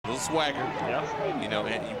swagger. Yeah. You know,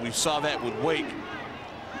 and we saw that with Wake.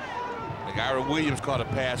 Like Ira Williams caught a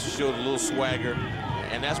pass, showed a little swagger,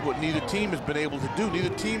 and that's what neither team has been able to do.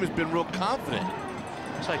 Neither team has been real confident.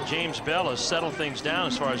 Looks like James Bell has settled things down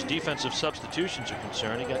as far as defensive substitutions are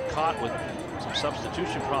concerned. He got caught with some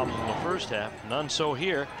substitution problems in the first half. None so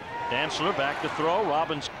here. Dantzler back to throw.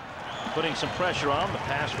 Robbins putting some pressure on. The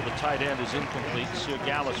pass for the tight end is incomplete. Sir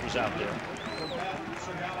Gallus was out there.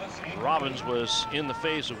 Robbins was in the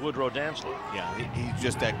face of Woodrow Dantzler. Yeah, he's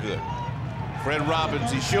just that good. Fred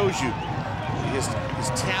Robbins, he shows you his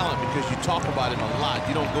talent because you talk about him a lot.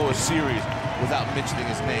 You don't go a series without mentioning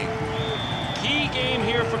his name. Key game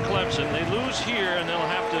here for Clemson. They lose here and they'll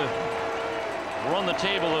have to run the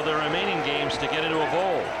table of their remaining games to get into a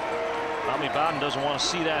bowl. Tommy Bowden doesn't want to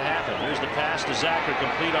see that happen. Here's the pass to Zachary,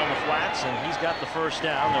 complete on the flats, and he's got the first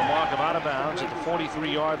down. They'll mark him out of bounds at the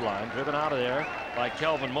 43-yard line, driven out of there by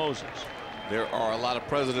Kelvin Moses. There are a lot of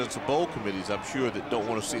presidents of bowl committees, I'm sure, that don't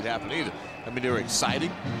want to see it happen either. I mean, they're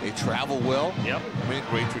exciting. They travel well. Yep. I mean,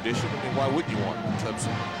 great tradition. I mean, why wouldn't you want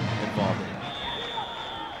Clemson involved in it?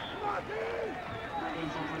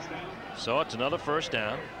 So it's another first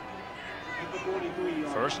down.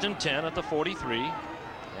 1st and 10 at the 43.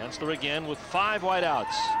 Dantzler again with 5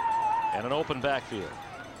 wideouts and an open backfield.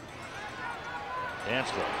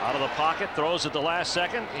 Dantzler out of the pocket, throws at the last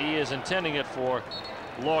second. He is intending it for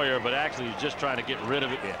Lawyer, but actually he's just trying to get rid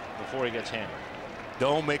of it before he gets handled.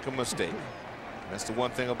 Don't make a mistake. That's the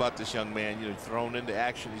one thing about this young man. You know, thrown into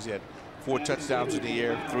action. He's had 4 touchdowns in the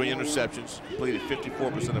air, 3 interceptions, completed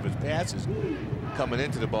 54% of his passes coming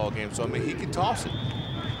into the ball game. So I mean, he can toss it.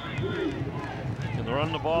 He can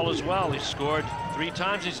run the ball as well. He's scored 3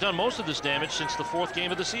 times. He's done most of this damage since the 4th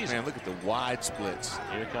game of the season. Man, look at the wide splits.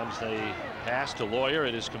 Here comes the pass to Lawyer.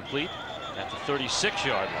 It is complete at the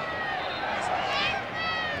 36-yard line.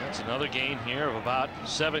 That's another gain here of about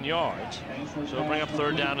 7 yards. So it'll bring up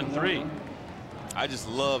 3rd down and 3. I just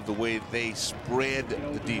love the way they spread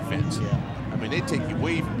the defense. Yeah. I mean, they take you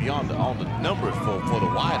way even beyond the numbers for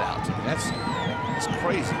the wideouts. I mean, that's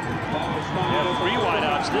crazy. They have 3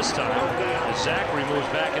 wideouts this time as Zachary moves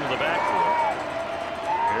back into the backfield.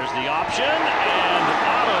 Here's the option, and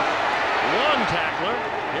out of 1 tackler.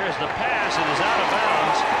 Here's the pass. It is out of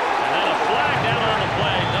bounds, and then a flag down on the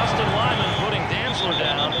play. Dustin Lyman putting Dantzler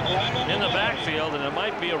down in the backfield, and it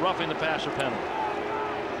might be a roughing the passer penalty.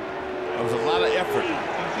 There was a lot of effort.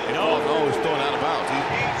 No, he's thrown out of bounds.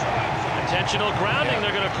 Intentional grounding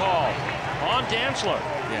they're going to call on Dantzler.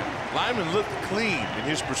 Yeah, Lyman looked clean in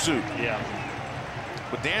his pursuit. Yeah.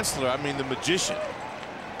 But Dantzler, I mean, the magician.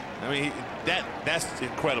 I mean, that's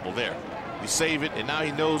incredible there. You save it, and now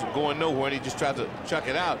he knows going nowhere, and he just tried to chuck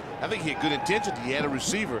it out. I think he had good intentions. He had a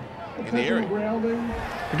receiver in the area.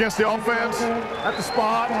 Against the offense, at the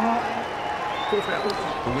spot. But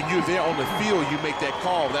when you're there on the field, you make that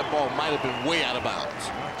call. That ball might have been way out of bounds.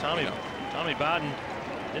 Tommy Bowden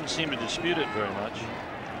didn't seem to dispute it very much.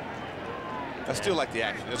 I still like the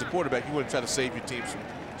action. As a quarterback, you want to try to save your team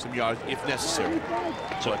some yards if necessary.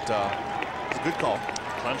 But it's a good call.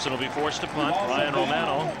 Clemson will be forced to punt. Ryan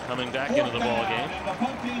Romano coming back into the ball game.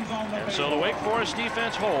 And so the Wake Forest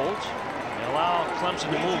defense holds. They allow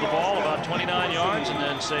Clemson to move the ball about 29 yards and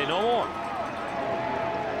then say no more.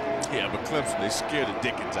 Yeah, but Clemson, they scare the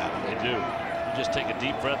dickens out of it. They do. You just take a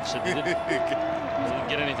deep breath and say, didn't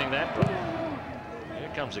get anything that dry. Here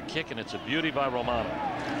comes a kick, and it's a beauty by Romano.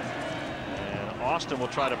 And Austin will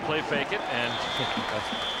try to play fake it, and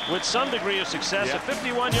with some degree of success, a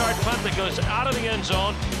 51-yard punt that goes out of the end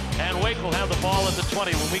zone, and Wake will have the ball at the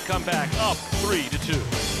 20 when we come back, up 3-2.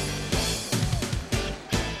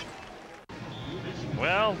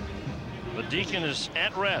 Well, the Deacon is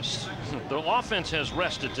at rest. The offense has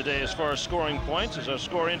rested today as far as scoring points, as our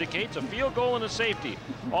score indicates. A field goal and a safety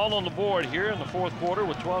all on the board here in the 4th quarter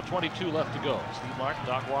with 12:22 left to go. Steve Martin,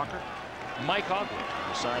 Doc Walker, Mike Ogden on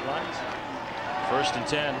the sidelines. 1st and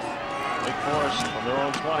 10. Wake Forest on their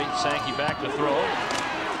own 20. Sankey back to throw.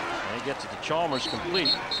 And he gets it to Chalmers,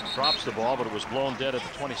 complete. Drops the ball, but it was blown dead at the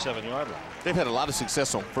 27-yard line. They've had a lot of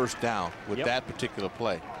success on 1st down with that particular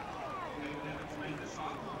play.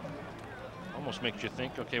 Almost makes you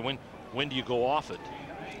think, okay, when do you go off it?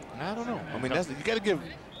 I don't know. I mean, you got to give,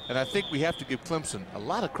 and I think we have to give Clemson a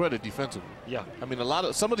lot of credit defensively. Yeah. I mean,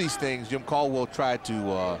 some of these things Jim Caldwell tried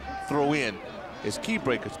to throw in as key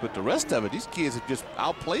breakers, but the rest of it, these kids have just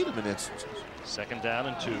outplayed them in instances. 2nd down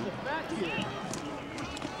and 2.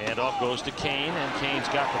 Handoff goes to Kane, and Kane's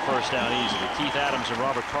got the 1st down easily. Keith Adams and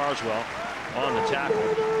Robert Carswell on the tackle.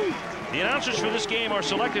 The announcers for this game are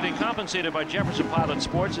selected and compensated by Jefferson Pilot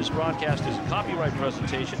Sports. This broadcast is a copyright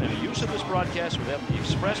presentation, and the use of this broadcast without the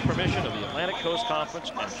express permission of the Atlantic Coast Conference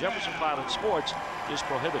and Jefferson Pilot Sports is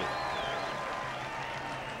prohibited.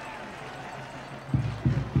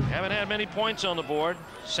 Haven't had many points on the board.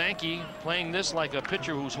 Sankey playing this like a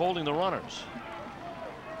pitcher who's holding the runners.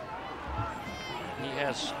 He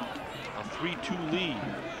has a 3-2 lead.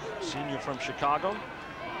 Senior from Chicago.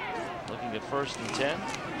 Looking at 1st and 10.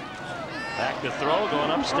 Back to throw, going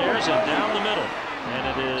upstairs and down the middle.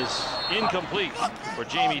 And it is incomplete for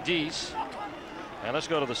Jamie Deese. And let's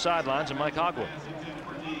go to the sidelines and Mike Hogwood.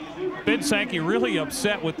 Ben Sankey really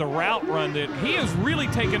upset with the route run that he has really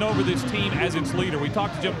taken over this team as its leader. We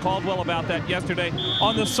talked to Jim Caldwell about that yesterday.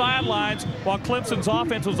 On the sidelines, while Clemson's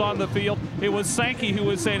offense was on the field, it was Sankey who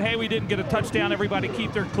was saying, hey, we didn't get a touchdown. Everybody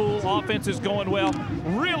keep their cool. Offense is going well.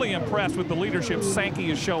 Really impressed with the leadership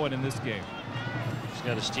Sankey is showing in this game. He's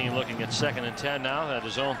got his team looking at 2nd and 10 now at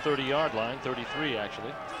his own 30-yard line, 33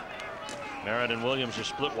 actually. Merritt and Williams are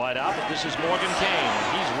split wide out, but this is Morgan Kane.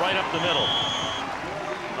 He's right up the middle.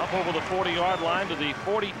 Up over the 40-yard line to the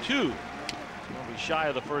 42. He'll be shy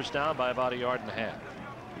of the 1st down by about 1.5 yards.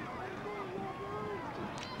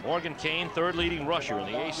 Morgan Kane, 3rd leading rusher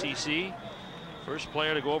in the ACC. First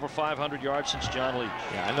player to go over 500 yards since John Leach.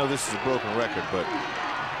 Yeah, I know this is a broken record, but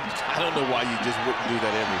I don't know why you just wouldn't do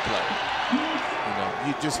that every play. You know,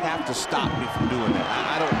 you just have to stop me from doing that.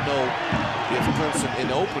 I don't know if Clemson in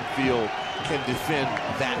the open field can defend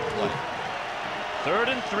that play. 3rd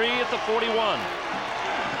and 3 at the 41.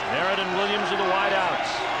 Merritt and Williams are the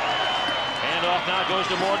wideouts. Handoff now goes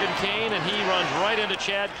to Morgan Kane, and he runs right into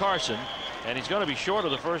Chad Carson. And he's going to be short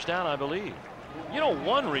of the 1st down, I believe. You know,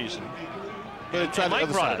 one reason,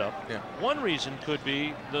 Mike brought it up, one reason could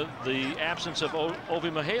be the absence of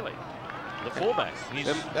Ovi Mihaly, the fullback.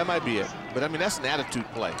 That might be it. But, I mean, that's an attitude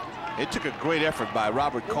play. It took a great effort by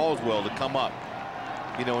Robert Caldwell to come up,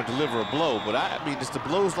 you know, and deliver a blow. But, I mean, it's the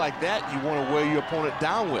blows like that you want to wear your opponent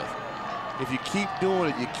down with. If you keep doing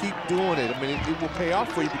it, you keep doing it. I mean, it will pay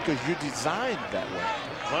off for you because you're designed that way.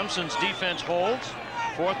 Clemson's defense holds.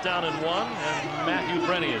 4th down and 1, and Matthew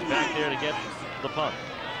Brenny is back there to get the punt.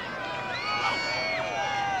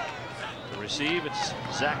 To receive, it's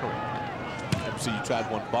Zachary. So you tried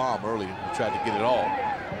one bomb earlier. You tried to get it all,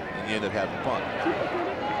 and you end up having a punt.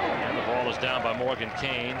 And the ball is down by Morgan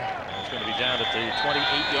Kane. It's going to be down at the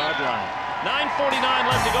 28-yard line. 9:49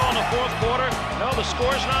 left to go in the 4th quarter. No, the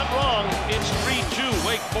score's not wrong. It's 3-2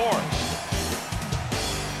 Wake Forest.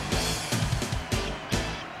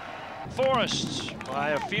 Forest by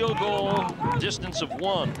a field goal distance of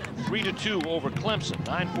 1, 3-2 over Clemson.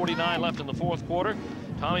 9:49 left in the 4th quarter.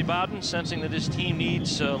 Tommy Bowden, sensing that his team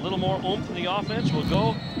needs a little more oomph in the offense, will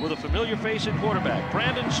go with a familiar face at quarterback.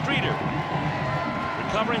 Brandon Streeter,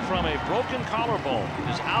 recovering from a broken collarbone,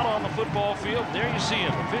 is out on the football field. There you see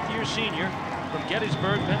him, a 5th-year senior from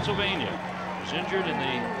Gettysburg, Pennsylvania. Was injured in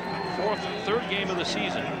the 3rd game of the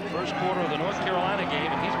season, 1st quarter of the North Carolina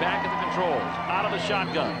game, and he's back at the controls. Out of the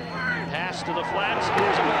shotgun. Pass to the flats.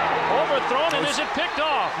 Overthrown, and is it picked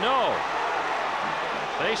off? No.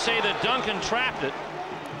 They say that Duncan trapped it,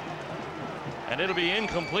 and it'll be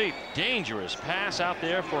incomplete. Dangerous pass out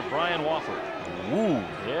there for Brian Wofford. Ooh.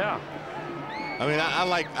 Yeah. I mean,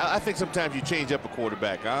 I think sometimes you change up a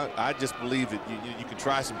quarterback. I just believe that you can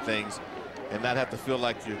try some things and not have to feel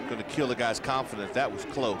like you're going to kill the guy's confidence. That was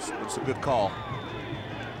close. It's a good call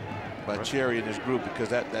by Cherry and his group because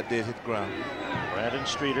that did hit the ground. Brandon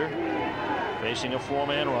Streeter facing a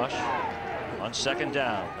 4-man rush on 2nd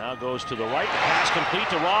down. Now goes to the right. The pass complete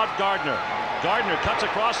to Rod Gardner. Gardner cuts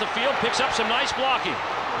across the field, picks up some nice blocking.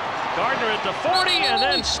 Gardner at the 40 and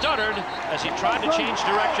then stuttered as he tried to change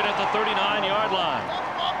direction at the 39-yard line.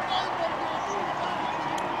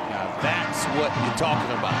 Now that's what you're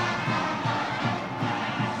talking about.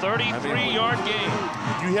 33-yard game.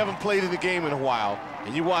 If you haven't played in the game in a while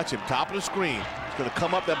and you watch him, top of the screen, it's going to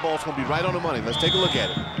come up, that ball's going to be right on the money. Let's take a look at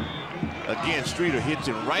it. Again, Streeter hits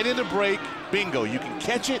it right in the break. Bingo. You can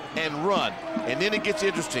catch it and run. And then it gets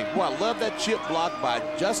interesting. Boy, I love that chip block by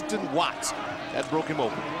Justin Watts. That broke him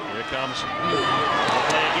open. Here comes the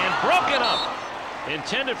play again. Broken up.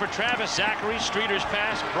 Intended for Travis Zachary. Streeter's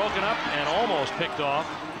pass broken up and almost picked off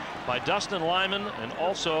by Dustin Lyman and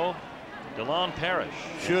also DeLon Parrish.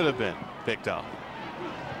 Should have been picked off.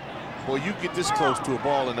 Well, you get this close to a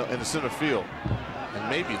ball in the center field. And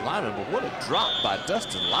maybe Lyman, but what a drop by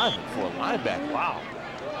Dustin Lyman for a linebacker. Wow.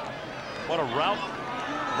 What a route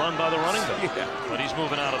run by the running back. Yeah. But he's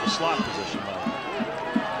moving out of the slot position now.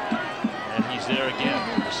 And he's there again.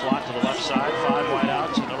 The slot to the left side, 5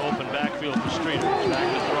 wideouts, and an open backfield for Streeter. Back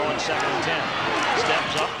to throw on 2nd and 10.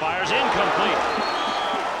 Steps up, fires incomplete.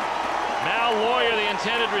 Mal Lawyer, the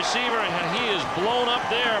intended receiver, and he is blown up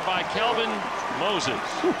there by Kelvin Moses.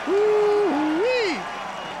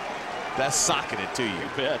 That's socking it to you. You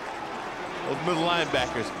bet. Those middle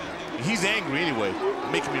linebackers, he's angry anyway,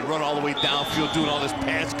 making me run all the way downfield, doing all this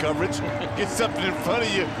pass coverage. Get something in front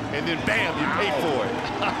of you, and then bam, you pay for it.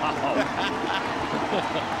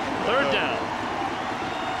 Third down.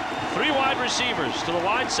 3 wide receivers to the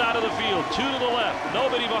wide side of the field, 2 to the left.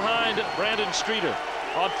 Nobody behind Brandon Streeter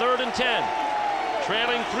on 3rd and 10.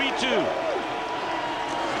 Trailing 3-2.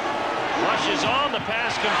 Rush is on, the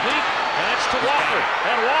pass complete, and it's to Wofford.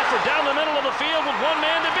 And Wofford down the middle of the field with 1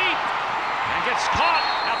 man to beat. And gets caught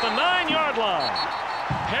at the 9-yard line.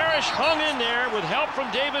 Parrish hung in there with help from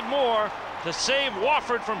David Moore to save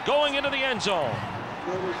Wofford from going into the end zone.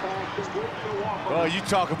 Well, you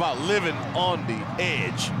talk about living on the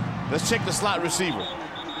edge. Let's check the slot receiver.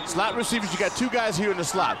 Slot receivers, you got 2 guys here in the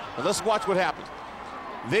slot. Now let's watch what happens.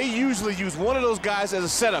 They usually use one of those guys as a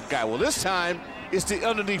setup guy. Well, this time it's the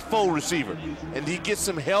underneath full receiver, and he gets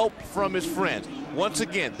some help from his friends. Once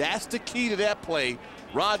again, that's the key to that play.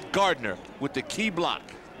 Rod Gardner with the key block.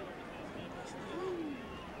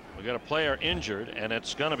 We got a player injured, and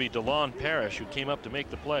it's going to be DeLon Parrish who came up to make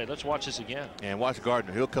the play. Let's watch this again. And watch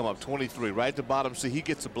Gardner. He'll come up 23 right at the bottom. See, he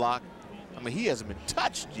gets a block. I mean, he hasn't been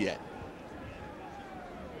touched yet.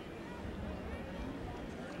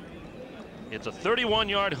 It's a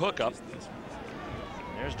 31-yard hookup.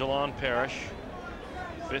 There's DeLon Parrish,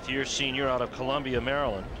 5th-year senior out of Columbia,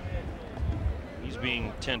 Maryland. He's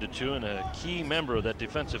being tended to and a key member of that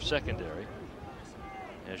defensive secondary.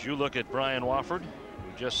 As you look at Brian Wofford,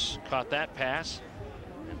 who just caught that pass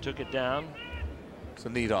and took it down. It's a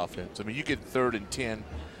neat offense. I mean, you get 3rd and 10.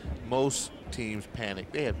 Most teams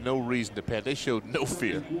panic. They have no reason to panic. They showed no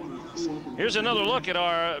fear. Here's another look at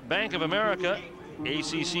our Bank of America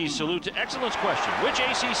ACC Salute to Excellence question. Which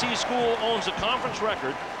ACC school owns a conference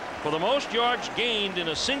record for the most yards gained in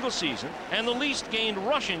a single season and the least gained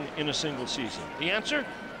rushing in a single season? The answer,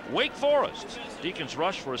 Wake Forest. Deacons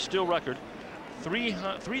rushed for a still record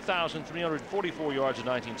 3,344 yards in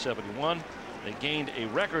 1971. They gained a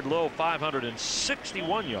record low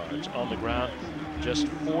 561 yards on the ground just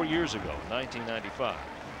 4 years ago, 1995.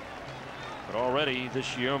 But already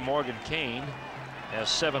this year, Morgan Kane has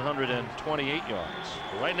 728 yards.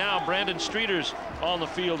 Right now, Brandon Streeter's on the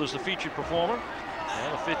field as the featured performer.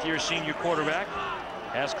 And a 5th-year senior quarterback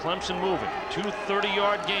has Clemson moving. 2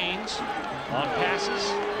 30-yard gains on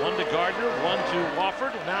passes. 1 to Gardner, 1 to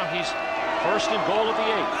Wofford. And now he's 1st and goal at the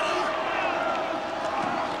 8.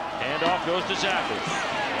 Handoff goes to Zachary.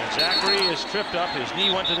 And Zachary is tripped up. His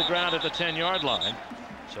knee went to the ground at the 10-yard line.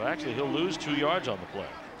 So actually, he'll lose 2 yards on the play.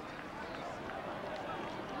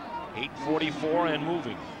 8:44 and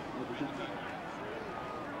moving.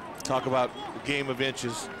 Talk about a game of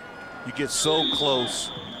inches. You get so close,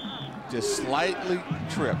 just slightly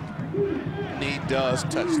tripped. Knee does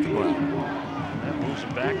touch the ground. That moves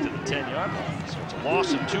him back to the 10-yard line. So it's a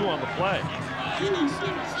loss of 2 on the play.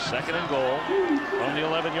 2nd and goal from the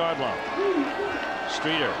 11-yard line.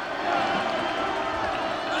 Streeter.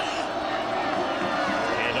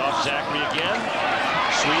 Hand off Zachary again.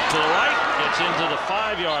 Sweep to the right. Gets into the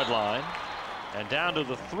 5-yard line and down to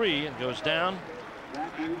the 3 and goes down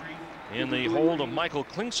in the hold of Michael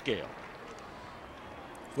Klingscale.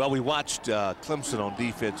 Well, we watched Clemson on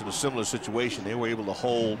defense in a similar situation. They were able to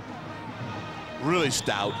hold really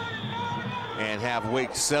stout and have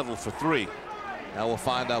Wake settle for 3. Now we'll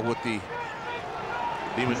find out what the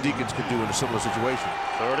Demon Deacons can do in a similar situation.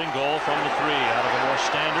 3rd and goal from the 3 out of a more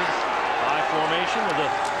standard high formation with a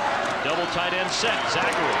double tight end set.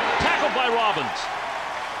 Zachary tackled by Robbins.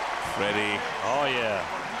 Freddie. Oh yeah.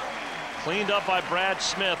 Cleaned up by Brad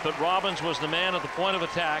Smith, but Robbins was the man at the point of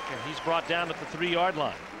attack, and he's brought down at the 3-yard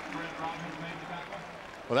line.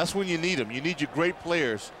 Well, that's when you need them. You need your great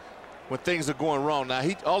players when things are going wrong. Now,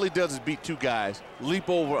 all he does is beat 2 guys, leap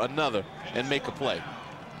over another, and make a play.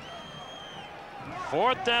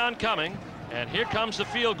 4th down coming, and here comes the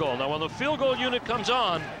field goal. Now, when the field goal unit comes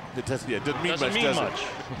on, it doesn't mean much.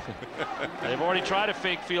 They've already tried a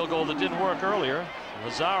fake field goal that didn't work earlier.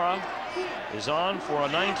 Lazara is on for a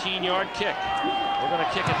 19-yard kick. We're going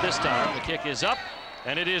to kick it this time. The kick is up,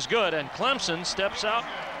 and it is good. And Clemson steps out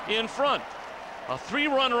in front. A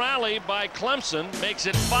 3-run rally by Clemson makes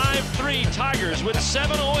it 5-3 Tigers with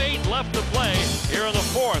 7:08 left to play here in the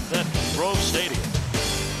 4th at Grove Stadium.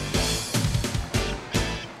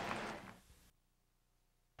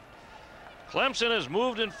 Clemson has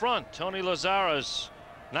moved in front. Tony Lazara's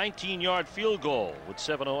 19-yard field goal with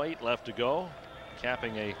 7:08 left to go,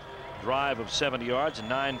 capping a drive of 70 yards in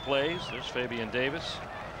 9 plays. There's Fabian Davis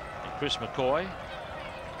and Chris McCoy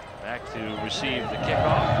back to receive the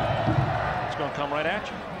kickoff. It's going to come right at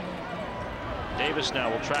you. Davis now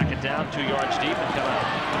will track it down 2 yards deep and come out.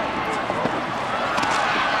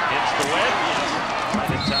 Hits the wedge. Right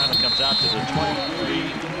in time, it comes out to the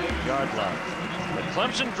 23-yard line. But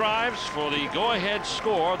Clemson drives for the go-ahead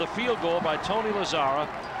score, the field goal by Tony Lazzara.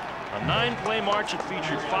 A 9-play march that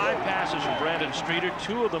featured 5 passes from Brandon Streeter,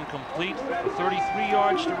 2 of them complete for 33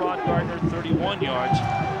 yards to Rod Gardner, 31 yards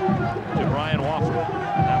to Brian Wofford.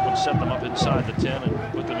 That one set them up inside the 10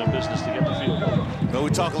 and put them in business to get the field goal. No,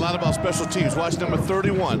 we talk a lot about special teams. Watch number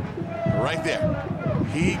 31 right there.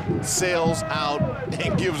 He sails out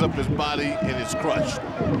and gives up his body and is crushed.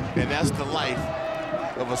 And that's the life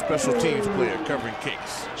of a special teams player covering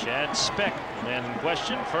kicks. Chad Speck, the man in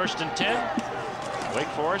question, 1st and 10. Wake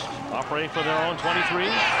Forest operating for their own 23. And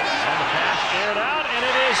the pass aired out, and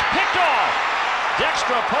it is picked off.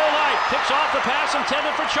 Dextra Polite picks off the pass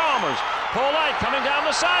intended for Chalmers. Polite coming down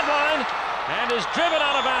the sideline and is driven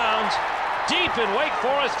out of bounds deep in Wake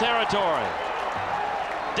Forest territory.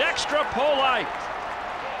 Dextra Polite.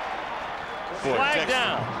 Flag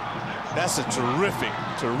down. That's a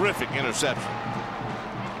terrific interception.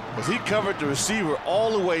 Because he covered the receiver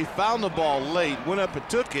all the way, found the ball late, went up and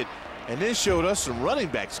took it, and then showed us some running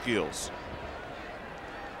back skills.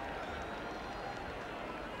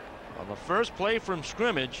 On the first play from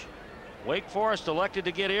scrimmage, Wake Forest elected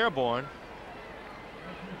to get airborne,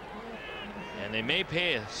 and they may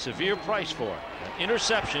pay a severe price for it. An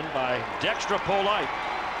interception by Dextra Polite.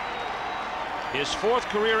 His 4th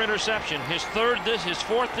career interception, his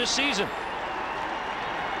 4th this season.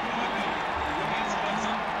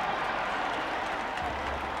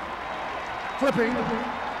 Flipping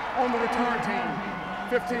on the return team.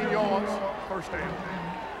 15 yards, first down.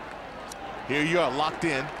 Here you are locked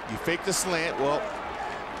in. You fake the slant. Well,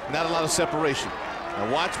 not a lot of separation.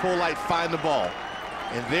 Now watch Polite find the ball.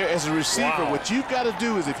 And there as a receiver, what you've got to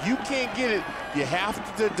do is if you can't get it, you have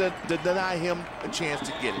to deny him a chance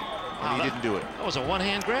to get it. And he didn't do it. That was a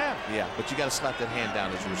one-hand grab. Yeah, but you got to slap that hand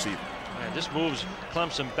down as a receiver. And this moves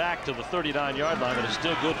Clemson back to the 39-yard line, but it's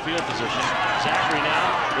still good field position. Zachary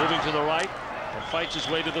now moving to the right and fights his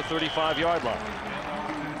way to the 35-yard line.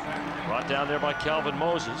 Brought down there by Kelvin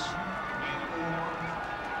Moses.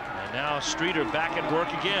 And now Streeter back at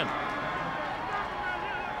work again.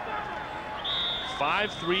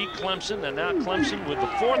 5-3 Clemson, and now Clemson with the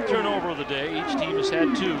 4th turnover of the day. Each team has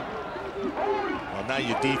had 2. Well, now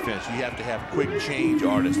your defense, you have to have quick change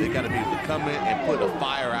artists. They got to be able to come in and put a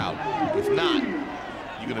fire out. If not,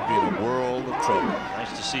 you're going to be in a world of trouble.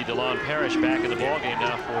 Nice to see DeLon Parrish back in the ballgame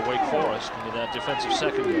now for Wake Forest into that defensive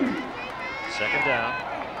secondary. 2nd down.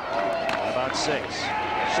 How about 6?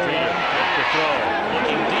 Streeter up the throw.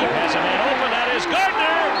 Looking deep, has a man open. That is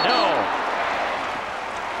Gardner. No.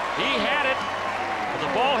 He had it, but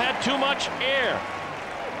the ball had too much air.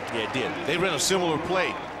 Yeah, it did. They ran a similar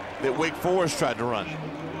play that Wake Forest tried to run.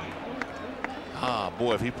 Ah,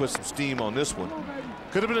 boy, if he put some steam on this one.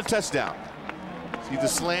 Could have been a touchdown. See the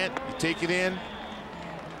slant, you take it in.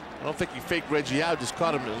 I don't think he faked Reggie out, just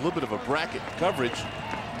caught him in a little bit of a bracket coverage.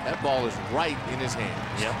 That ball is right in his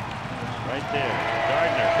hands. Yep, right there.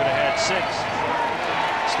 Gardner could have had 6.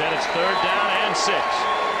 Instead, it's 3rd down and 6.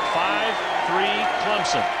 5-3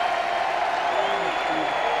 Clemson.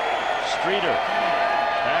 Streeter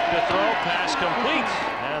back to throw, pass complete.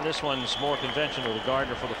 And this one's more conventional to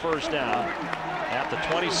Gardner for the 1st down at the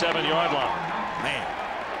 27-yard line. Man,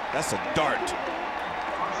 that's a dart.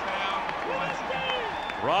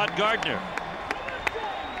 Rod Gardner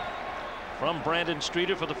from Brandon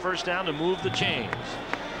Streeter for the 1st down to move the chains.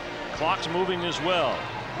 Clock's moving as well.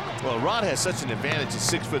 Well, Rod has such an advantage at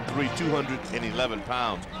 6'3", 211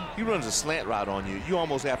 pounds. He runs a slant route on you. You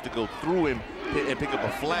almost have to go through him and pick up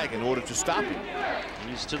a flag in order to stop him.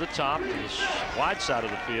 He's to the top, to the wide side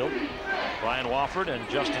of the field. Brian Wofford and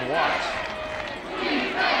Justin Watts.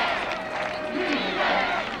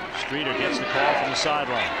 Streeter gets the call from the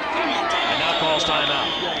sideline and now calls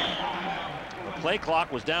timeout. The play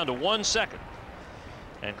clock was down to 1 second.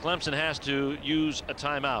 And Clemson has to use a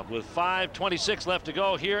timeout with 5:26 left to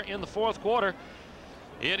go here in the 4th quarter.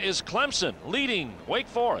 It is Clemson leading Wake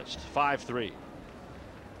Forest 5-3.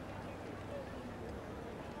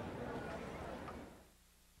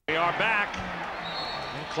 We are back.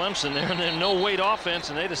 And Clemson, they're in their no-wait offense,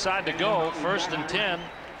 and they decide to go 1st and 10.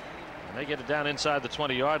 And they get it down inside the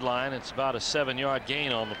 20-yard line. It's about a 7-yard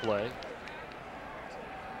gain on the play.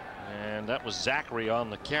 And that was Zachary on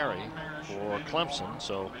the carry for Clemson.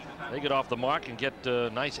 So they get off the mark and get a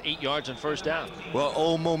nice 8 yards and first down. Well,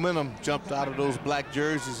 old momentum jumped out of those black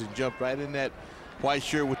jerseys and jumped right in that white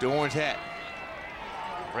shirt with the orange hat.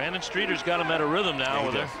 Brandon Streeter's got him at a rhythm now,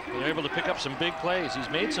 Yeah, where they're able to pick up some big plays. He's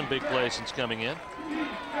made some big plays since coming in.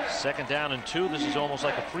 2nd down and 2. This is almost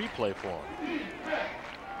like a free play for him.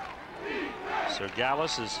 Sir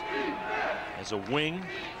Gallus is as a wing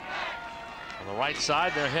on the right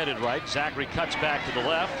side. They're headed right. Zachary cuts back to the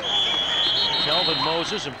left. Kelvin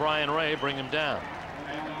Moses and Brian Ray bring him down.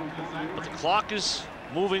 But the clock is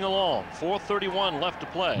moving along. 4:31 left to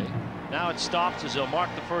play. Now it stops as they'll mark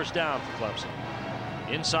the first down for Clemson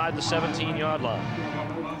inside the 17-yard line.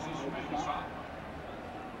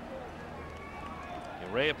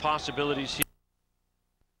 Array of possibilities here.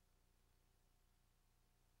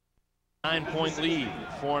 9-point lead,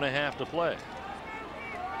 4.5 to play.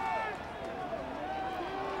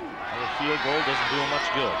 Another field goal doesn't do him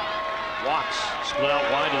much good. Watts split out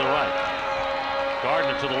wide to the right.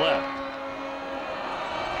 Gardner to the left.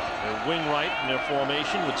 They're wing right in their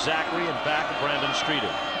formation with Zachary and back Brandon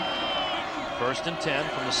Streeter. 1st and 10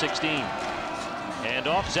 from the 16. Hand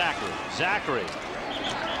off Zachary. Zachary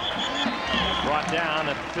brought down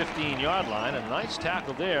at the 15-yard line. A nice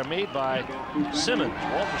tackle there made by Simmons,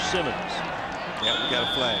 Walter Simmons. Yeah, we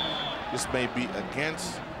got a flag. This may be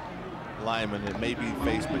against Lyman. It may be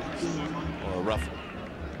face mask or a roughing.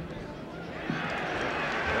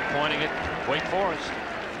 They're pointing at Wake Forest.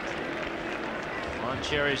 Ron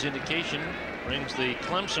Cherry's indication brings the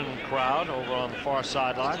Clemson crowd over on the far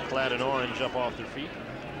sideline, clad in orange, up off their feet.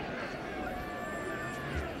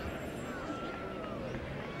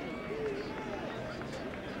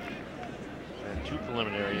 And 2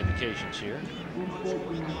 preliminary indications here.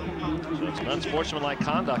 So it's an unsportsmanlike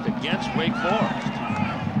conduct against Wake Forest.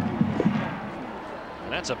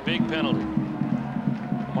 And that's a big penalty.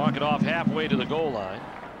 Mark it off halfway to the goal line.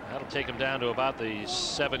 That'll take him down to about the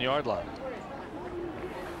 7-yard line.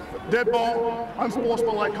 Dead ball,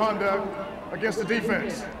 unsportsmanlike conduct against the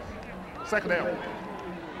defense. 2nd down.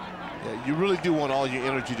 Yeah, you really do want all your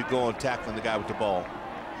energy to go on tackling the guy with the ball.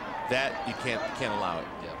 That you can't allow it.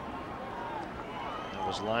 Yeah. That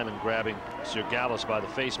was Lyman grabbing Sir Gallus by the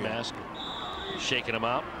face mask, shaking him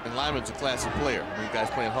out. And Lyman's a classy player. I mean, the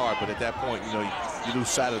guy's playing hard, but at that point, you know, you lose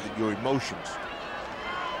sight of your emotions.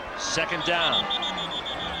 2nd down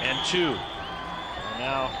and 2. And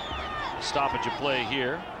now a stoppage of play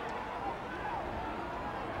here.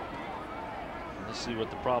 Let's see what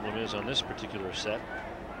the problem is on this particular set.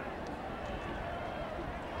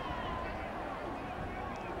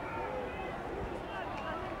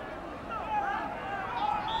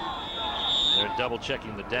 They're double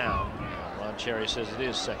checking the down. Ron Cherry says it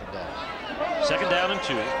is 2nd down. 2nd down and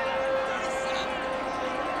 2.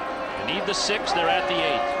 They need the 6. They're at the 8.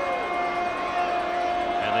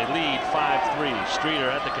 And they lead 5-3. Streeter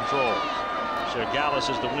at the controls. Sir Gallus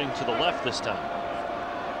is the wing to the left this time.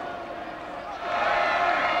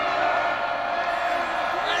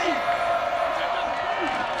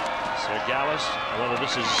 Sir Gallus, well,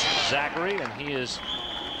 this is Zachary, and he is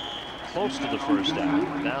close to the first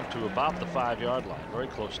down to about the 5-yard line, very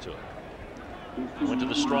close to it. Went to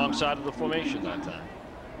the strong side of the formation that time.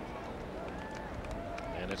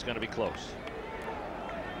 And it's going to be close.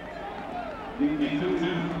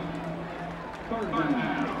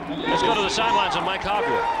 Let's go to the sidelines on Mike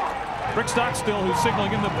Hopwood. Rick Stockstill, who's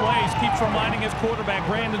signaling in the plays, keeps reminding his quarterback,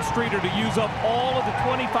 Brandon Streeter, to use up all of the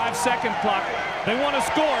 25-second clock. They want to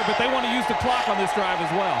score, but they want to use the clock on this drive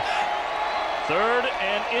as well. 3rd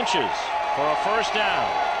and inches for a first down.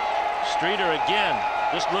 Streeter again,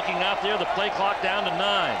 just looking out there, the play clock down to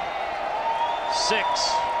 9. 6.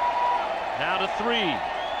 Now to 3.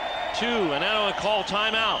 2, and now a call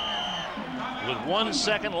timeout with 1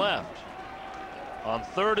 second left. On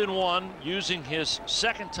 3rd and 1, using his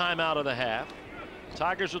 2nd timeout of the half.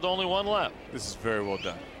 Tigers with only 1 left. This is very well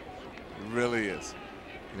done. It really is.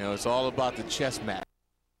 You know, it's all about the chess match.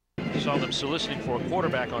 Saw them soliciting for a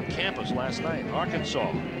quarterback on campus last night.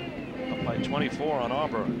 Arkansas up by 24 on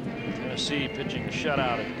Auburn. Tennessee pitching a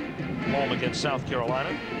shutout at home against South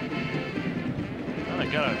Carolina. Well, they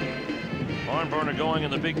got a barn burner going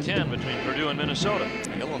in the Big Ten between Purdue and Minnesota.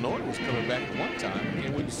 Illinois was coming back at one time.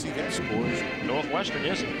 And when you see that score, Northwestern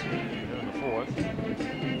isn't in the 4th.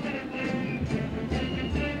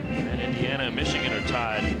 And Indiana and Michigan are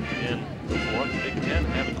tied in the 4th. Big Ten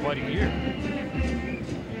having quite a year.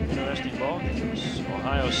 Interesting ball games.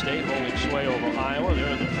 Ohio State holding sway over Iowa. They're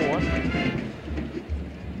in the 4th.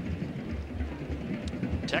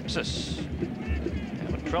 Texas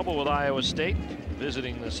having trouble with Iowa State,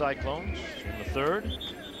 visiting the Cyclones in the 3rd.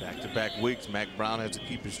 Back-to-back weeks, Mac Brown has to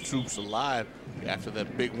keep his troops alive after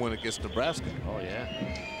that big win against Nebraska. Oh, yeah.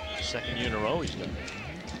 Second year in a row he's done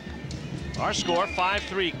it. Our score,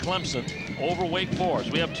 5-3 Clemson over Wake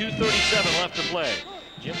Forest. We have 2:37 left to play.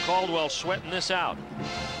 Jim Caldwell sweating this out.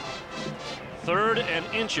 3rd and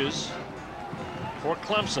inches for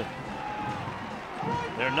Clemson.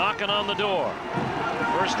 They're knocking on the door.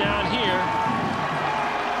 First down here.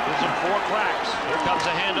 Gives him 4 cracks. Here comes a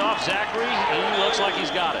handoff. Zachary, he looks like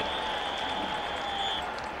he's got it.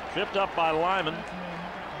 Tripped up by Lyman.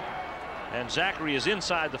 And Zachary is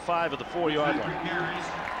inside the 5 of the 4-yard line.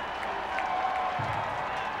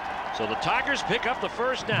 So the Tigers pick up the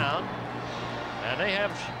first down, and they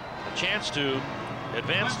have a chance to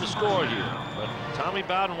advance the score here. But Tommy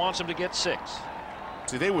Bowden wants them to get 6.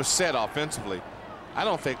 See, they were set offensively. I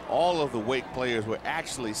don't think all of the Wake players were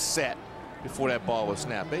actually set before that ball was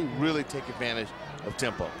snapped. They really take advantage of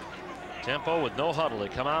tempo. Tempo with no huddle. They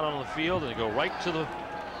come out on the field and they go right to the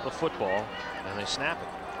football, and they snap it.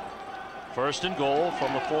 1st and goal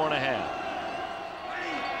from the 4.5.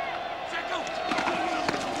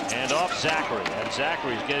 Hand off Zachary, and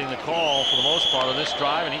Zachary's getting the call for the most part of this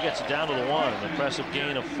drive, and he gets it down to the 1. An impressive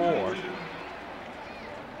gain of 4.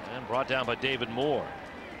 And brought down by David Moore.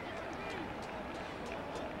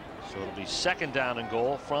 So it'll be 2nd down and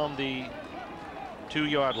goal from the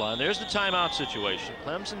 2-yard line. There's the timeout situation.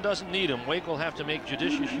 Clemson doesn't need them. Wake will have to make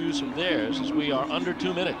judicious use of theirs as we are under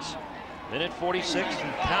 2 minutes. Minute 46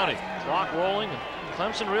 and counting. Clock rolling, and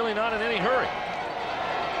Clemson really not in any hurry.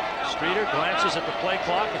 Streeter glances at the play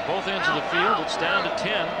clock at both ends of the field. It's down to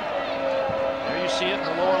 10. There you see it in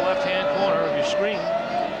the lower left-hand corner of your screen.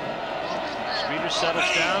 Streeter settles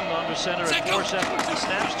down under center at 4 seconds. He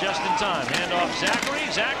snaps just in time. Hand off Zachary.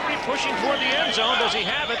 Zachary pushing toward the end zone. Does he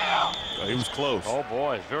have it? Oh, he was close. Oh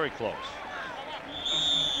boy, very close.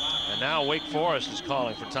 And now Wake Forest is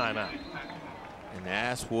calling for timeout. And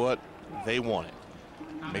that's what they wanted.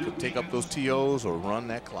 Make them take up those TOs or run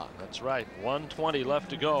that clock. That's right. 1:20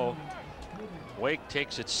 left to go. Wake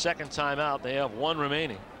takes its 2nd timeout. They have 1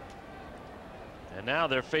 remaining. And now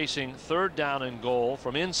they're facing 3rd down and goal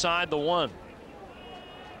from inside the 1.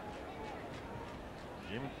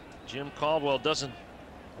 Jim Caldwell doesn't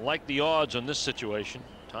like the odds on this situation.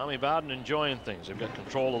 Tommy Bowden enjoying things. They've got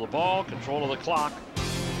control of the ball, control of the clock.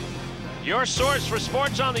 Your source for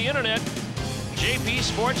sports on the internet,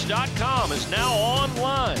 jpsports.com, is now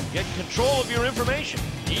online. Get control of your information.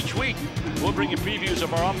 Each week, we'll bring you previews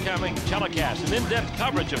of our upcoming telecast and in-depth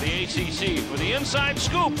coverage of the ACC. For the inside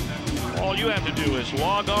scoop, all you have to do is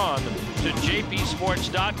log on to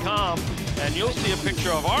jpsports.com, and you'll see a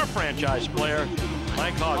picture of our franchise player,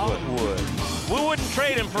 Mike Hogwood. We wouldn't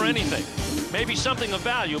trade him for anything. Maybe something of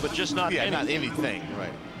value, but just not anything. Not anything,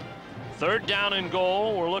 right. 3rd down and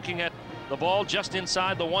goal. We're looking at the ball just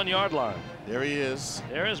inside the 1-yard line. There he is.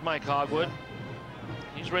 There is Mike Hogwood.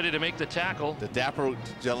 He's ready to make the tackle. The dapper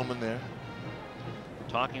gentleman there.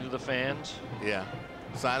 Talking to the fans. Yeah.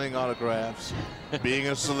 Signing autographs. Being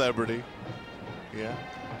a celebrity. Yeah.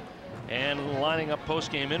 And lining up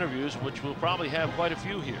post-game interviews, which we'll probably have quite a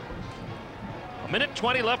few here.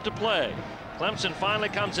 1:20 left to play. Clemson finally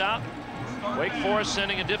comes out. Wake Forest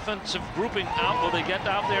sending a defensive grouping out. Will they get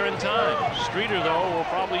out there in time? Streeter, though, will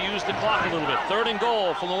probably use the clock a little bit. 3rd and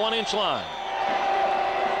goal from the 1-inch line.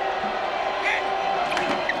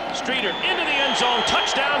 Streeter into the end zone.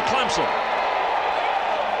 Touchdown, Clemson.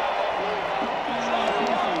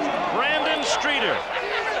 Brandon Streeter,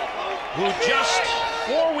 who just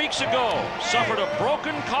 4 weeks ago suffered a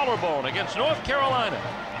broken collarbone against North Carolina,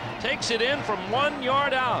 takes it in from 1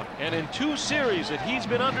 yard out, and in 2 series that he's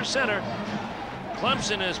been under center,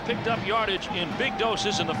 Clemson has picked up yardage in big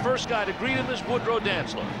doses, and the first guy to greet him is Woodrow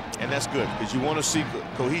Dantzler. And that's good, because you want to see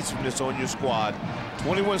cohesiveness on your squad.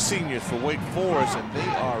 21 seniors for Wake Forest, and they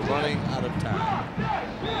are running out of time.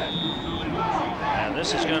 And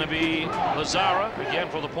this is going to be Lazara again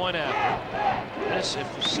for the point after. This,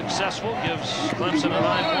 if successful, gives Clemson a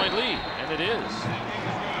 9-point lead, and it is.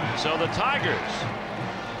 So the Tigers,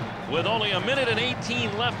 with only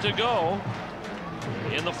 1:18 left to go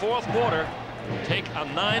in the 4th quarter, take a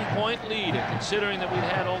 9-point lead. And considering that we'd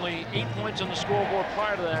had only 8 points on the scoreboard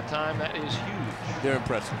prior to that time, that is huge. They're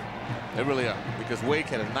impressive. They really are, because Wake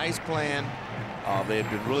had a nice plan. They have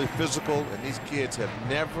been really physical, and these kids have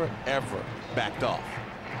never, ever backed off.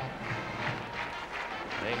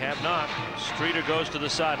 They have not. Streeter goes to the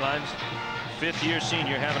sidelines. 5th-year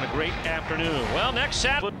senior having a great afternoon. Well, next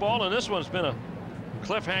Saturday football, and this one's been a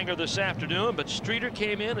cliffhanger this afternoon, but Streeter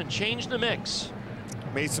came in and changed the mix.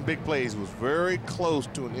 Made some big plays. Was very close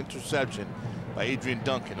to an interception by Adrian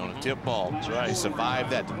Duncan on a tip ball. That's right. They survived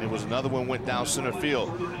that. Then there was another one went down center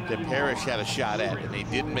field that Parrish had a shot at, and they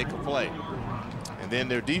didn't make a play. And then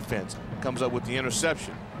their defense comes up with the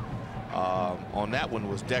interception. On that one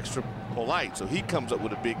was Dexter Polite, so he comes up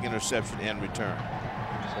with a big interception and return.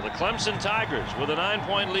 So the Clemson Tigers with a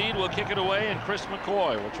 9-point lead will kick it away, and Chris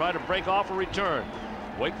McCoy will try to break off a return.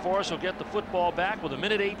 Wake Forest will get the football back with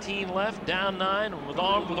 1:18 left, down 9, and with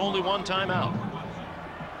only one timeout.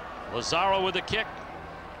 Lazaro with the kick.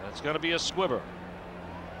 That's going to be a squibber.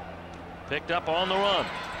 Picked up on the run.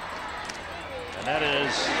 And that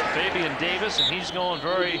is Fabian Davis, and he's going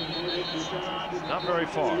not very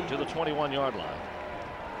far, to the 21-yard line.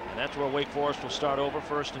 And that's where Wake Forest will start over,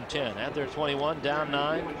 1st and 10. At their 21, down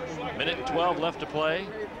 9. 1:12 left to play.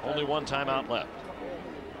 Only one timeout left.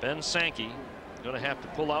 Ben Sankey going to have to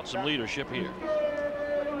pull out some leadership here.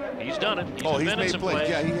 He's done it. He's made some plays.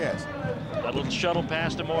 Yeah, he has. That little shuttle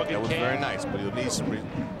pass to Morgan. That was very nice, but he'll need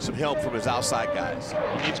some help from his outside guys.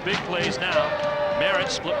 He needs big plays now. Merritt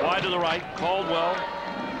split wide to the right. Caldwell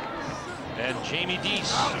and Jamie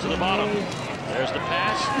Deese to the bottom. There's the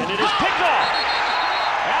pass, and it is picked off.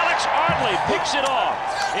 Alex Ardley picks it off.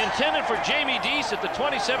 Intended for Jamie Deese at the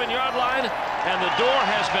 27-yard line, and the door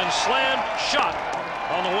has been slammed shut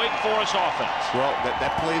on the Wake Forest offense. Well,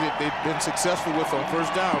 that play that they've been successful with on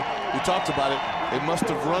first down, we talked about it. They must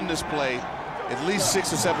have run this play at least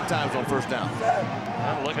 6 or 7 times on first down.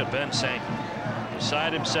 Now look at Ben Sankey.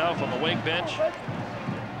 Beside himself on the Wake bench.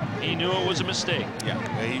 He knew it was a mistake. Yeah,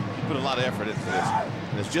 he put a lot of effort into this.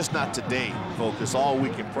 And it's just not today, folks. It's all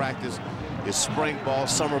week in practice. It's spring ball,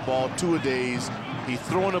 summer ball, 2-a-days. He's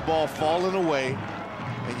throwing the ball, falling away,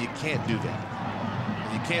 and you can't do that.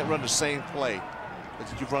 And you can't run the same play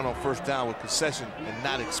that you run on first down with concession and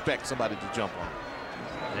not expect somebody to jump on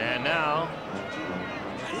it. And now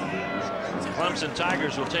the Clemson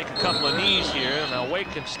Tigers will take a couple of knees here. Now Wake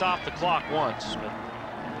can stop the clock once, but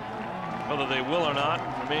whether they will or not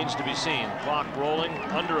remains to be seen. Clock rolling,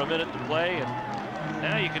 under a minute to play, and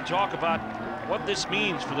now you can talk about what this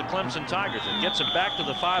means for the Clemson Tigers. It gets them back to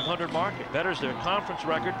the 500 mark. It betters their conference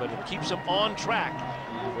record, but it keeps them on track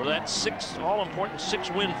for that all-important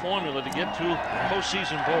 6-win formula to get to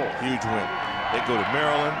postseason bowl. Huge win. They go to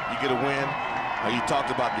Maryland, you get a win. You talked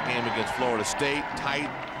about the game against Florida State, tight.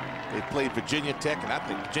 They played Virginia Tech, and I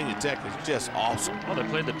think Virginia Tech is just awesome. Well, they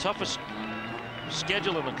played the toughest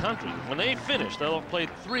schedule in the country. When they finish, they'll have played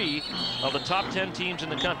 3 of the top 10 teams in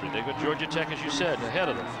the country. They've got Georgia Tech, as you said, ahead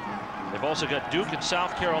of them. They've also got Duke and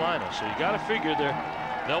South Carolina, so you got to figure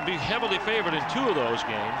they'll be heavily favored in 2 of those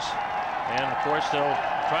games. And of course, they'll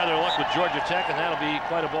try their luck with Georgia Tech, and that'll be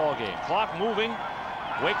quite a ball game. Clock moving.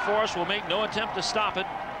 Wake Forest will make no attempt to stop it.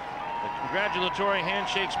 The congratulatory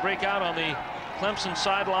handshakes break out on the Clemson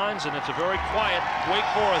sidelines, and it's a very quiet Wake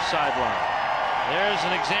Forest sideline. There's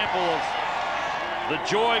an example of the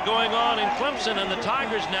joy going on in Clemson, and the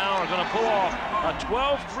Tigers now are going to pull off a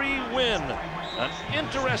 12-3 win. An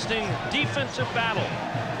interesting defensive battle.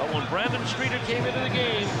 But when Brandon Streeter came into the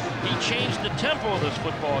game, he changed the tempo of this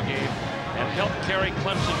football game and helped carry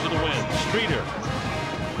Clemson to the win. Streeter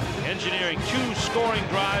engineering 2 scoring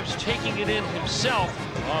drives, taking it in himself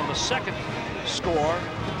on the second score.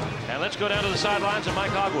 And let's go down to the sidelines and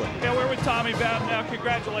Mike Hogwood. Yeah, we're with Tommy Bowden now.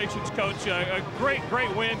 Congratulations, Coach. A great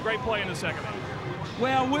win, great play in the second half.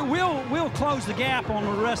 Well, we'll close the gap on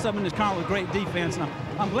the rest of them in this kind of a great defense. And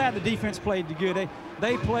I'm glad the defense played good.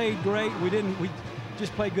 They played great. We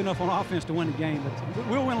just played good enough on offense to win the game. But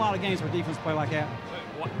we'll win a lot of games where defense play like that.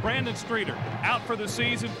 Brandon Streeter out for the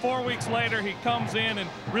season. 4 weeks later, he comes in and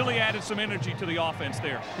really added some energy to the offense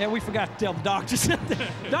there. Yeah, we forgot to tell the doctors. The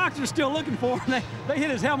doctors are still looking for him. They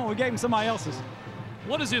hit his helmet. We gave him somebody else's.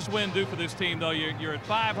 What does this win do for this team, though? You're at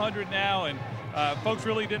 500 now, and folks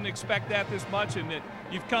really didn't expect that this much, and that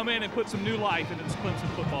you've come in and put some new life into this Clemson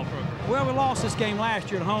football program. Well, we lost this game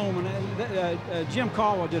last year at home, and Jim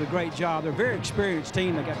Caldwell did a great job. They're a very experienced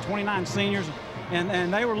team. They got 29 seniors,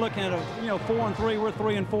 and they were looking at 4-3. We're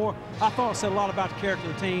 3-4. I thought it said a lot about the character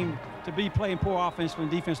of the team to be playing poor offense and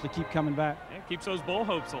defense to keep coming back. Yeah, keeps those bull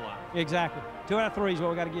hopes alive. Exactly. 2 out of 3 is what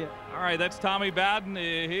we got to get. All right, that's Tommy Bowden.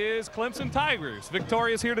 His Clemson Tigers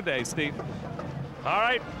victorious here today, Steve. All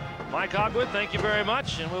right, Mike Hogwood, thank you very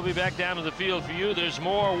much, and we'll be back down to the field for you. There's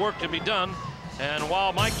more work to be done, and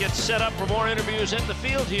while Mike gets set up for more interviews at the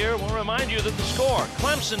field here, we'll remind you that the score,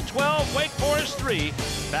 Clemson 12, Wake Forest 3.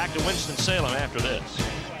 Back to Winston-Salem after this.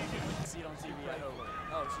 See it on TV, I hope.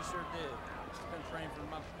 Oh, she sure did. She's been praying for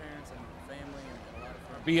my parents and family and a lot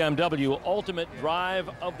of fun. BMW ultimate drive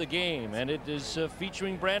of the game, and it is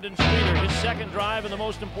featuring Brandon Streeter, his second drive and the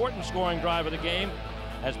most important scoring drive of the game.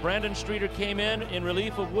 as Brandon Streeter came in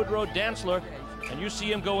relief of Woodrow Dantzler. And you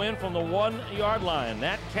see him go in from the 1-yard line.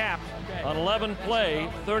 That capped an 11-play,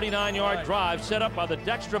 39-yard drive set up by the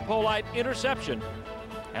Dexter Polite interception.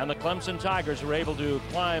 And the Clemson Tigers were able to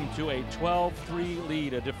climb to a 12-3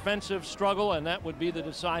 lead, a defensive struggle, and that would be the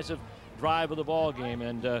decisive drive of the ball game.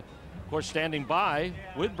 And of course, standing by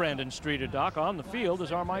with Brandon Streeter, Doc, on the field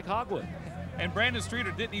is our Mike Hogwood. And Brandon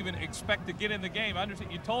Streeter didn't even expect to get in the game. I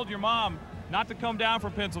understand you told your mom not to come down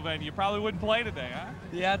from Pennsylvania. You probably wouldn't play today, huh?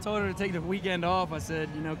 Yeah, I told her to take the weekend off. I said,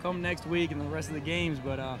 you know, come next week and the rest of the games,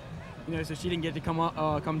 but you know, so she didn't get to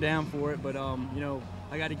come down for it. But you know,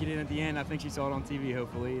 I got to get in at the end. I think she saw it on TV,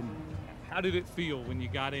 hopefully. And how did it feel when you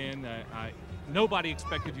got in? Nobody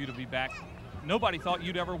expected you to be back. Nobody thought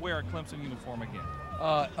you'd ever wear a Clemson uniform again.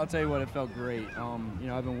 I'll tell you what, it felt great. You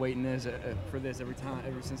know, I've been waiting for this ever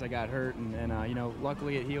since I got hurt, and you know,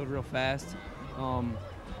 luckily it healed real fast.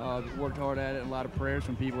 Worked hard at it, and a lot of prayers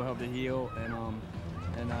from people helped it heal,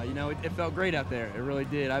 and you know, it felt great out there. It really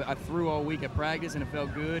did. I threw all week at practice, and it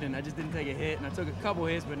felt good, and I just didn't take a hit, and I took a couple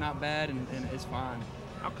hits, but not bad, and it's fine.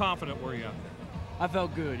 How confident were you out there? I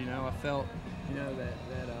felt good. You know, I felt, you know, that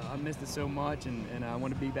I missed it so much, and I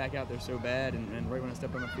want to be back out there so bad, and right when I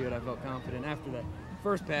stepped on the field, I felt confident. After that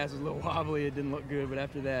first pass was a little wobbly, it didn't look good, but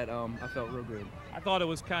after that, I felt real good. I thought it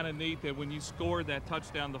was kind of neat that when you scored that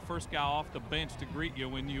touchdown, the first guy off the bench to greet you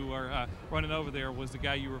when you were running over there was the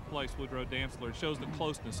guy you replaced, Woodrow Dantzler. It shows the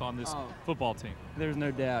closeness on this football team. There's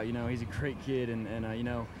no doubt. You know, he's a great kid, and you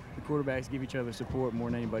know, the quarterbacks give each other support more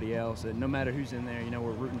than anybody else. And no matter who's in there, you know,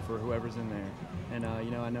 we're rooting for whoever's in there. And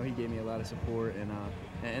you know, I know he gave me a lot of support,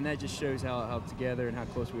 and that just shows how together and how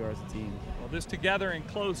close we are as a team. Well, this together and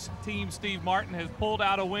close team, Steve Martin, has pulled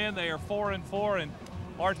out a win. They are 4-4, and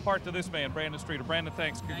large part to this man, Brandon Streeter. Brandon,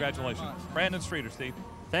 thanks. Congratulations. Brandon Streeter, Steve.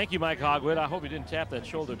 Thank you, Mike Hogwood. I hope you didn't tap that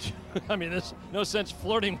shoulder. I mean, there's no sense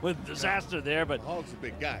flirting with disaster there, but Hog's a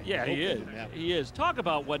big guy. Yeah, he is. He is. Talk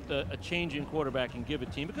about what a change in quarterback can give a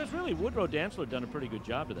team, because really Woodrow Dantzler done a pretty good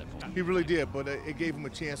job to that point. He really did, but it gave him a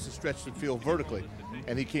chance to stretch the field vertically,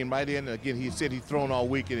 and he came right in. And again, he said he'd thrown all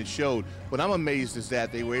week, and it showed. What I'm amazed is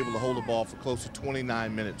that they were able to hold the ball for close to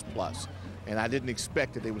 29 minutes plus. And I didn't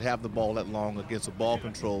expect that they would have the ball that long against a ball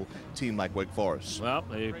control team like Wake Forest. Well,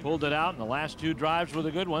 they pulled it out, and the last two drives were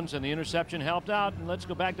the good ones, and the interception helped out. And let's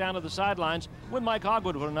go back down to the sidelines with Mike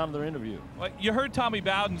Hogwood for another interview. Well, you heard Tommy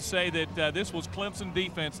Bowden say that this was Clemson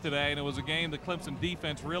defense today, and it was a game the Clemson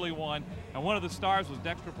defense really won. And one of the stars was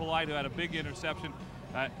Dexter Polite, who had a big interception.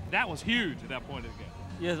 That was huge at that point of the game.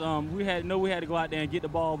 Yes, we had to go out there and get the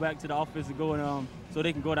ball back to the offense and go and, so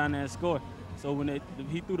they can go down there and score. So when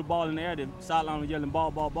he threw the ball in the air, the sideline was yelling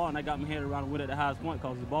ball, ball, ball, and I got my head around and went at the highest point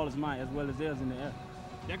because the ball is mine as well as theirs in the air.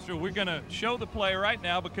 Dexter, we're going to show the play right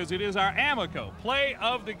now because it is our Amico play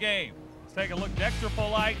of the game. Let's take a look. Dexter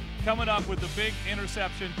Polite coming up with the big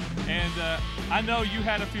interception, and I know you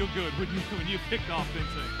had to feel good when you picked off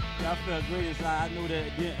Vincent. Yeah, I felt great inside. I knew that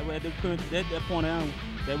at that point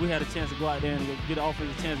that we had a chance to go out there and get the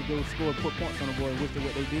offense a chance to go score and put points on the board, which is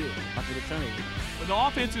what they did after the turnover. When the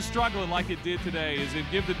offense is struggling like it did today, is it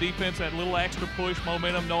give the defense that little extra push,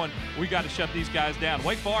 momentum, knowing we got to shut these guys down?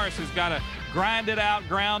 Wake Forest has got to grind it out,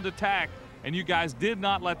 ground attack, and you guys did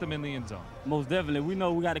not let them in the end zone. Most definitely. We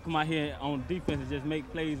know we got to come out here on defense and just make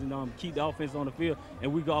plays and keep the offense on the field.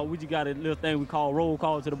 And we just got a little thing we call roll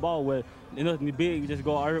call to the ball where nothing big. We just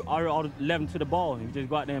go all 11 to the ball and just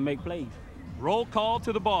go out there and make plays. Roll call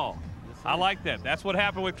to the ball. I like that. That's what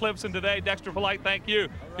happened with Clemson today. Dexter Polite, thank you.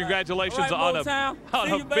 Right. Congratulations on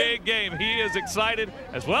a big game. He is excited,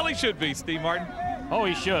 as well he should be, Steve Martin. Oh,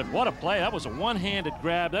 he should. What a play. That was a one-handed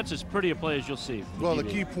grab. That's as pretty a play as you'll see. Well, the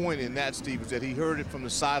key point in that, Steve, is that he heard it from the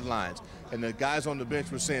sidelines, and the guys on the bench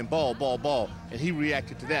were saying ball, ball, ball, and he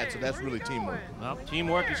reacted to that, so that's really teamwork. Well,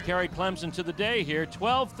 teamwork has carried Clemson to the day here.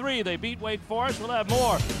 12-3, they beat Wake Forest. We'll have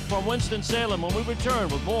more from Winston-Salem when we return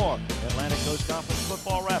with more Atlantic Coast Conference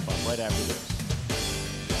football wrap-up right after this.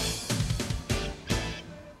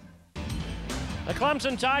 The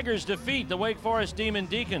Clemson Tigers defeat the Wake Forest Demon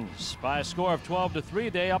Deacons by a score of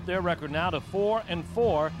 12-3. They up their record now to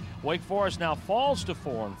 4-4. Wake Forest now falls to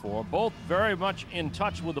 4-4. Both very much in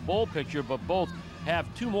touch with the bowl picture, but both have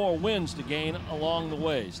two more wins to gain along the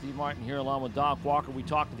way. Steve Martin here along with Doc Walker. We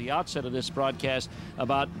talked at the outset of this broadcast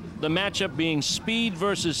about the matchup being speed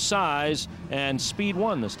versus size, and speed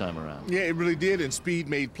won this time around. Yeah, it really did, and speed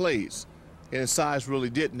made plays. And size really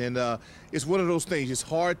didn't. And it's one of those things, it's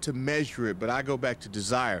hard to measure it, but I go back to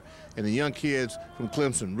desire. And the young kids from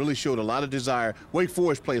Clemson really showed a lot of desire. Wake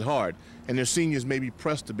Forest played hard, and their seniors maybe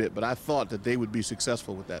pressed a bit, but I thought that they would be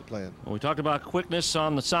successful with that plan. Well, we talked about quickness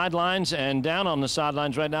on the sidelines, and down on the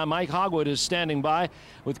sidelines right now, Mike Hogwood is standing by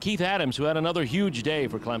with Keith Adams, who had another huge day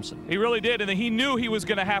for Clemson. He really did, and he knew he was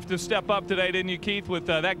going to have to step up today, didn't you, Keith, with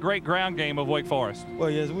that great ground game of Wake Forest?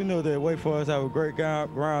 Well, yes, we knew that Wake Forest had a great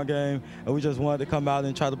ground game, and we just wanted to come out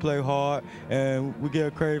and try to play hard, and we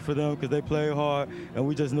give credit for them because they played hard, and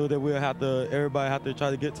we just knew that everybody had to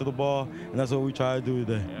try to get to the ball, and that's what we tried to do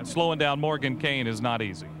today. Yeah, slowing down Morgan Kane is not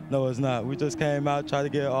easy. No, it's not. We just came out, tried to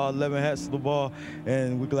get all 11 hats to the ball,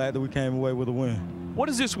 and we're glad that we came away with a win. What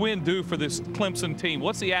does this win do for this Clemson team?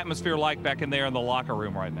 What's the atmosphere like back in there in the locker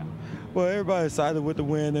room right now? Well, everybody's excited with the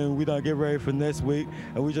win, and we done get ready for next week,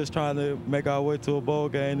 and we just trying to make our way to a bowl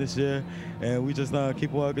game this year, and we just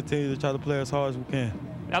keep on continue to try to play as hard as we can.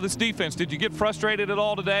 Now, this defense, did you get frustrated at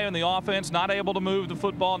all today on the offense, not able to move the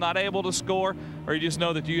football, not able to score, or you just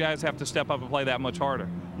know that you guys have to step up and play that much harder?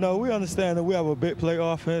 No, we understand that we have a big play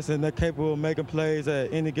offense, and they're capable of making plays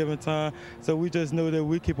at any given time. So we just knew that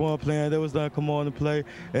we keep on playing. They was done come on and play,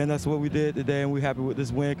 and that's what we did today, and we're happy with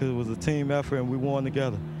this win because it was a team effort, and we won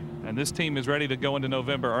together. And this team is ready to go into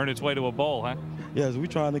November, earn its way to a bowl, huh? Yes, we're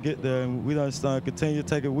trying to get there, and we done continue to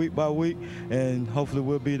take it week by week, and hopefully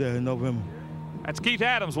we'll be there in November. That's Keith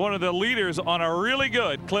Adams, one of the leaders on a really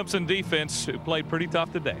good Clemson defense who played pretty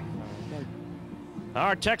tough today.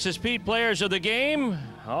 Our Texas Pete players of the game.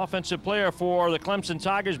 Offensive player for the Clemson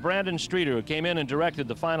Tigers, Brandon Streeter, who came in and directed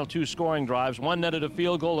the final two scoring drives. One netted a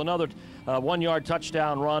field goal, another one-yard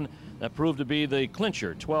touchdown run. That proved to be the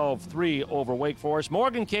clincher, 12-3 over Wake Forest.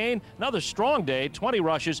 Morgan Kane, another strong day, 20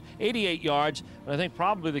 rushes, 88 yards. But I think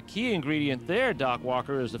probably the key ingredient there, Doc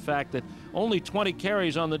Walker, is the fact that only 20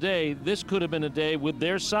 carries on the day. This could have been a day with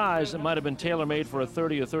their size that might have been tailor-made for a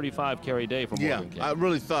 30 or 35 carry day for Morgan Kane. I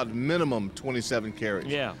really thought minimum 27 carries.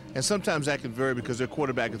 Yeah. And sometimes that can vary because their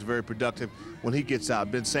quarterback is very productive when he gets out.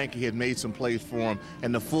 Ben Sankey had made some plays for him,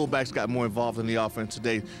 and the fullbacks got more involved in the offense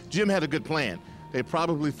today. Jim had a good plan. They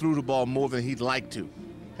probably threw the ball more than he'd like to.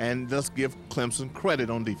 And let's give Clemson credit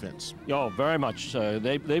on defense. Oh, very much.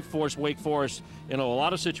 They forced Wake Forest into a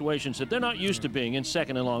lot of situations that they're not used to being in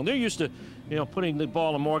second and long. They're used to, putting the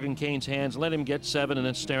ball in Morgan Kane's hands, let him get 7, and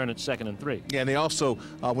then staring at 2nd and 3. Yeah, and they also,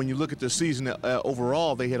 when you look at the season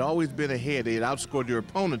overall, they had always been ahead. They had outscored their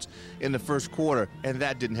opponents in the first quarter, and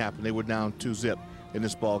that didn't happen. They were down 2-0 in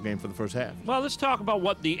this ball game for the first half. Well, let's talk about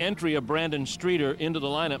what the entry of Brandon Streeter into the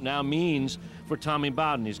lineup now means for Tommy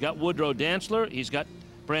Bowden. He's got Woodrow Dantzler. He's got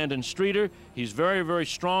Brandon Streeter. He's very, very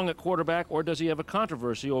strong at quarterback, or does he have a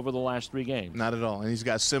controversy over the last 3 games? Not at all. And he's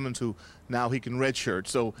got Simmons, who now he can redshirt.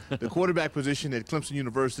 So the quarterback position at Clemson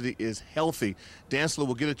University is healthy. Dantzler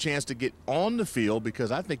will get a chance to get on the field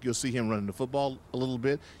because I think you'll see him running the football a little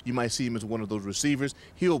bit. You might see him as one of those receivers.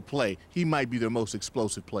 He'll play. He might be their most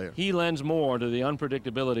explosive player. He lends more to the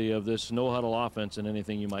unpredictability of this no-huddle offense than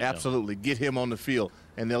anything you might Absolutely. Know. Get him on the field,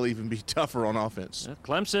 and they'll even be tougher on offense.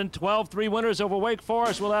 Clemson 12-3 winners over Wake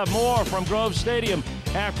Forest. We'll have more from Grove Stadium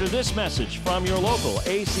after this message from your local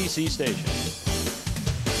ACC station.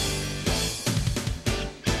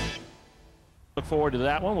 Look forward to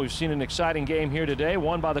that one. We've seen an exciting game here today,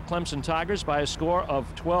 won by the Clemson Tigers by a score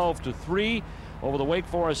of 12-3 over the Wake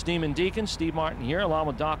Forest Demon Deacons. Steve Martin here, along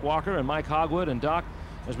with Doc Walker and Mike Hogwood. And Doc,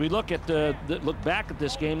 as we look back at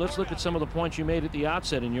this game, let's look at some of the points you made at the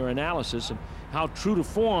outset in your analysis and how true to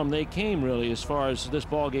form they came, really, as far as this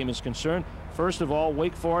ball game is concerned. First of all,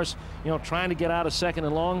 Wake Forest, trying to get out of 2nd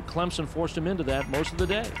and long. Clemson forced them into that most of the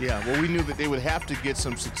day. Yeah, well, we knew that they would have to get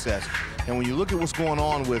some success. And when you look at what's going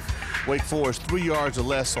on with Wake Forest, 3 yards or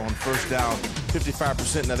less on first down,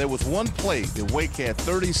 55%. Now, there was one play that Wake had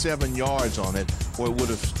 37 yards on it, or it would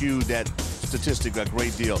have skewed that statistic a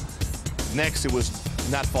great deal. Next, it was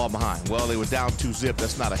not far behind. Well, they were down 2-0.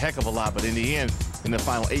 That's not a heck of a lot, but in the end, in the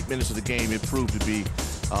final 8 minutes of the game, it proved to be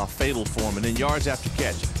fatal for them. And then yards after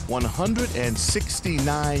catch,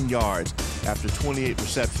 169 yards after 28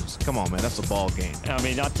 receptions. Come on, man, that's a ball game. I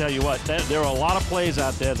mean, I'll tell you what, there are a lot of plays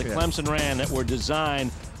out there that Clemson ran that were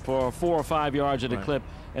designed for 4 or 5 yards at a clip.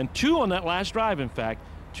 And 2 on that last drive, in fact,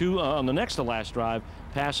 2 on the next to last drive,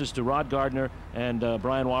 passes to Rod Gardner and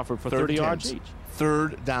Brian Wofford for 30 yards each.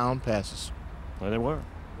 Third down passes. Well, they were.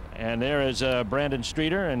 And there is Brandon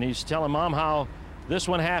Streeter, and he's telling Mom how this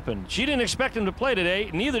one happened. She didn't expect him to play today,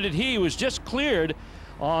 neither did he. He was just cleared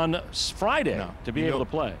on Friday to be able to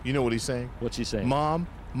play. You know what he's saying? What's he saying? Mom,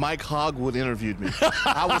 Mike Hogwood interviewed me.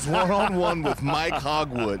 I was one-on-one with Mike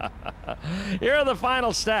Hogwood. Here are the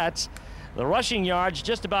final stats. The rushing yards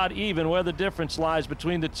just about even. Where the difference lies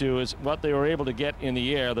between the two is what they were able to get in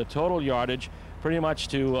the air. The total yardage pretty much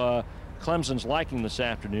to Clemson's liking this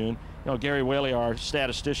afternoon. You know, Gary Whaley, our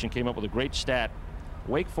statistician, came up with a great stat.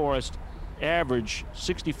 Wake Forest averaged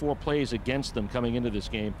 64 plays against them coming into this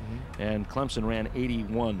game, and Clemson ran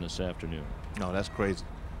 81 this afternoon. No, that's crazy.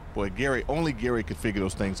 Boy, only Gary could figure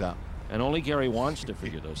those things out. And only Gary wants to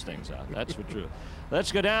figure those things out. That's for true.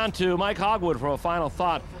 Let's go down to Mike Hogwood for a final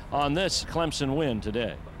thought on this Clemson win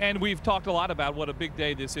today. And we've talked a lot about what a big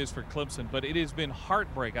day this is for Clemson, but it has been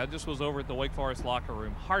heartbreak. I just was over at the Wake Forest locker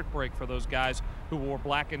room. Heartbreak for those guys who wore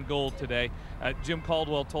black and gold today. Jim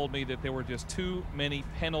Caldwell told me that there were just too many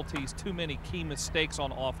penalties, too many key mistakes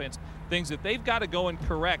on offense, things that they've got to go and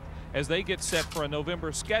correct as they get set for a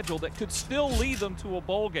November schedule that could still lead them to a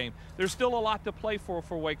bowl game. There's still a lot to play for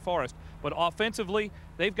Wake Forest, but offensively,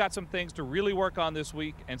 they've got some things to really work on this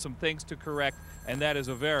week and some things to correct, and that is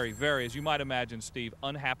a very, very, as you might imagine, Steve,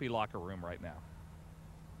 unhappy locker room right now.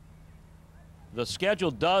 The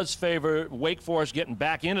schedule does favor Wake Forest getting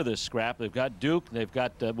back into this scrap. They've got Duke, they've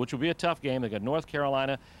got, which will be a tough game. They've got North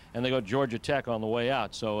Carolina, and they got Georgia Tech on the way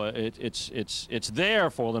out. So it's there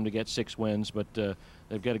for them to get 6 wins, but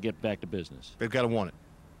they've got to get back to business. They've got to want it.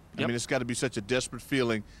 Yep. I mean, it's got to be such a desperate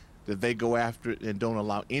feeling that they go after it and don't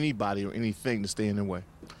allow anybody or anything to stay in their way.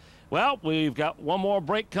 Well, we've got one more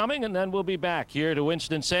break coming, and then we'll be back here to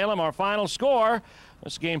Winston-Salem. Our final score,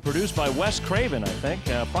 this game produced by Wes Craven, I think.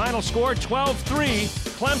 Final score, 12-3,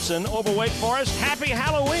 Clemson over Wake Forest. Happy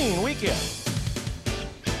Halloween weekend.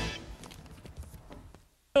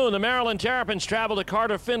 The Maryland Terrapins travel to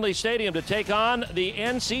Carter Finley Stadium to take on the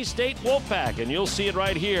NC State Wolfpack, and you'll see it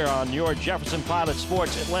right here on your Jefferson Pilot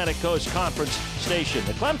Sports Atlantic Coast Conference station.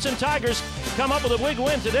 The Clemson Tigers come up with a big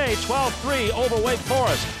win today, 12-3 over Wake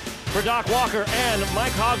Forest. For Doc Walker and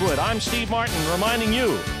Mike Hogwood, I'm Steve Martin, reminding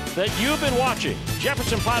you that you've been watching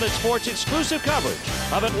Jefferson Pilot Sports exclusive coverage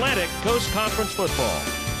of Atlantic Coast Conference football.